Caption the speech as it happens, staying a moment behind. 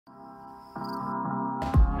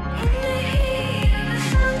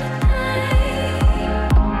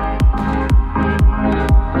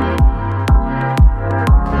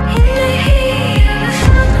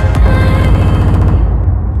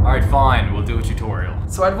a tutorial.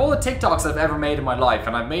 So out of all the TikToks I've ever made in my life,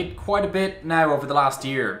 and I've made quite a bit now over the last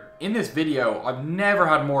year, in this video I've never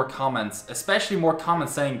had more comments, especially more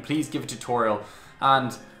comments saying please give a tutorial.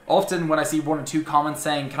 And often when I see 1 or 2 comments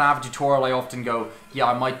saying can I have a tutorial, I often go yeah,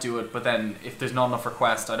 I might do it, but then if there's not enough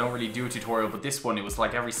requests I don't really do a tutorial. But this one, it was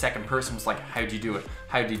like every second person was like, how do you do it?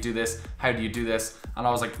 How do you do this? How do you do this? And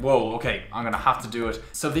I was like, whoa, okay, I'm gonna have to do it.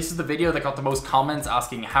 So this is the video that got the most comments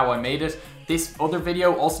asking how I made it. This other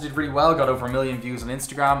video also did really well, got over 1 million views on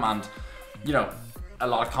Instagram, and you know, a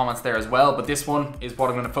lot of comments there as well. But this one is what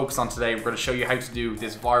I'm going to focus on today. We're going to show you how to do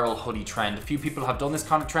this viral hoodie trend. A few people have done this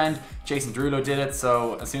kind of trend. Jason Derulo did it,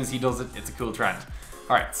 so as soon as he does it, it's a cool trend.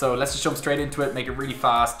 Alright, so let's just jump straight into it, make it really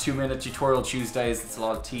fast. 2-minute tutorial Tuesdays, it's a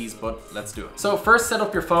lot of tease, but let's do it. So first, set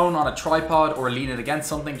up your phone on a tripod or lean it against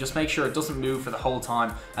something. Just make sure it doesn't move for the whole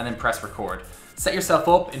time, and then press record. Set yourself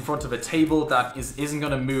up in front of a table that isn't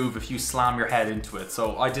going to move if you slam your head into it.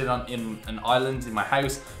 So I did it in an island in my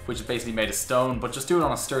house, which is basically made of stone, but just do it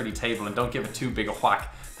on a sturdy table and don't give it too big a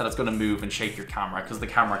whack that it's going to move and shake your camera, because the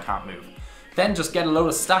camera can't move. Then just get a load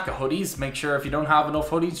of stack of hoodies. Make sure if you don't have enough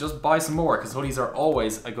hoodies, just buy some more, because hoodies are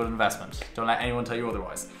always a good investment. Don't let anyone tell you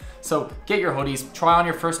otherwise. So get your hoodies, try on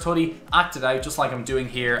your first hoodie, act it out just like I'm doing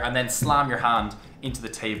here, and then slam your hand into the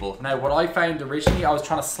table. Now what I found originally, I was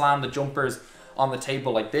trying to slam the jumpers on the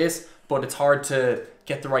table like this, but it's hard to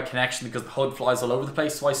get the right connection because the hood flies all over the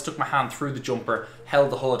place. So I stuck my hand through the jumper, held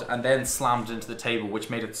the hood, and then slammed it into the table, which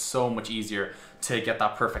made it so much easier to get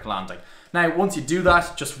that perfect landing. Now once you do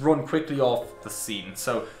that, just run quickly off the scene.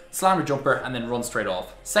 So slam your jumper and then run straight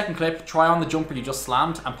off. Second clip, try on the jumper you just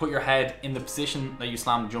slammed and put your head in the position that you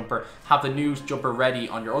slammed the jumper. Have the new jumper ready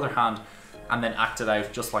on your other hand, and then act it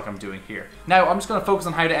out just like I'm doing here. Now I'm just going to focus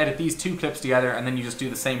on how to edit these 2 clips together, and then you just do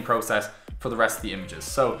the same process for the rest of the images.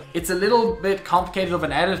 So it's a little bit complicated of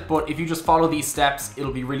an edit, but if you just follow these steps,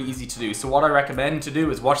 it'll be really easy to do. So what I recommend to do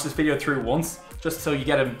is watch this video through once, just so you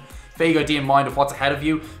get a vague idea in mind of what's ahead of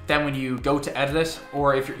you. Then when you go to edit it,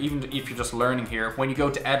 or if you're just learning here, when you go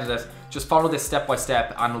to edit it, just follow this step by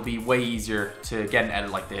step and it'll be way easier to get an edit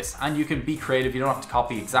like this. And you can be creative, you don't have to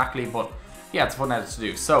copy exactly, but yeah, it's a fun edit to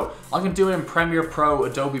do. So I'm going to do it in Premiere Pro.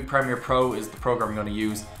 Adobe Premiere Pro is the program I'm going to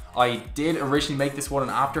use. I did originally make this one in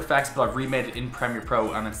After Effects, but I've remade it in Premiere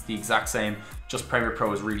Pro and it's the exact same. Just Premiere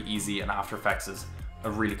Pro is really easy and After Effects is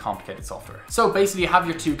a really complicated software. So basically you have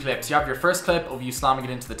your 2 clips. You have your first clip of you slamming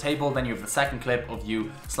it into the table, then you have the second clip of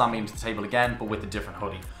you slamming into the table again, but with a different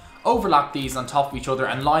hoodie. Overlap these on top of each other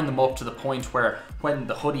and line them up to the point where when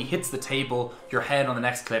the hoodie hits the table, your head on the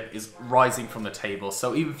next clip is rising from the table.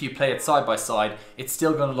 So even if you play it side by side, it's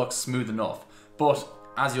still going to look smooth enough. But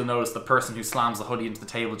as you'll notice, the person who slams the hoodie into the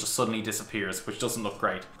table just suddenly disappears, which doesn't look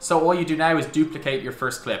great. So all you do now is duplicate your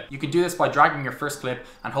first clip. You can do this by dragging your first clip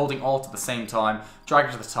and holding Alt at the same time, drag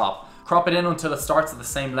it to the top. Crop it in until it starts at the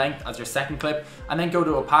same length as your second clip, and then go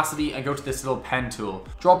to opacity and go to this little pen tool.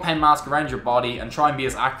 Draw a pen mask around your body and try and be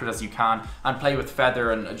as accurate as you can, and play with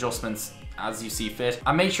feather and adjustments as you see fit.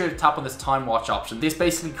 And make sure to tap on this time watch option. This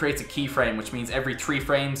basically creates a keyframe, which means every 3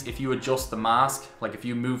 frames, if you adjust the mask, like if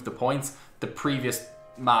you move the points, the previous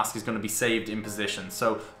mask is going to be saved in position.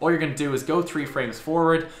 So all you're going to do is go 3 frames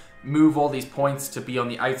forward, move all these points to be on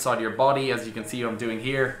the outside of your body, as you can see what I'm doing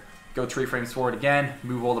here. Go 3 frames forward again,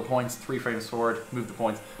 move all the points, 3 frames forward, move the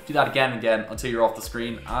points. Do that again and again until you're off the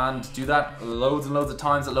screen, and do that loads and loads of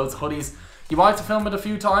times at loads of hoodies. You might have to film it a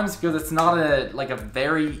few times because it's not a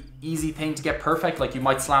very easy thing to get perfect. Like you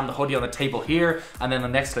might slam the hoodie on the table here, and then the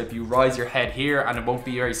next clip you rise your head here and it won't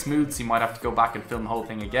be very smooth, so you might have to go back and film the whole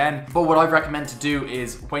thing again. But what I recommend to do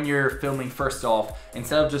is when you're filming first off,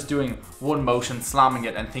 instead of just doing one motion, slamming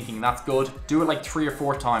it and thinking that's good, do it like 3 or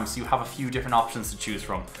 4 times so you have a few different options to choose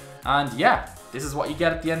from. And yeah, this is what you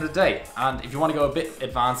get at the end of the day. And if you want to go a bit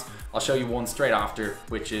advanced, I'll show you one straight after,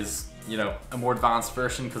 which is, you know, a more advanced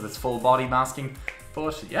version because it's full body masking.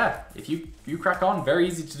 But yeah, if you crack on, very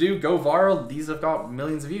easy to do, go viral. These have got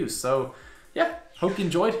millions of views. So yeah, hope you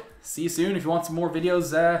enjoyed. See you soon. If you want some more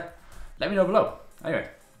videos, let me know below. Anyway,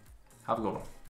 have a good one.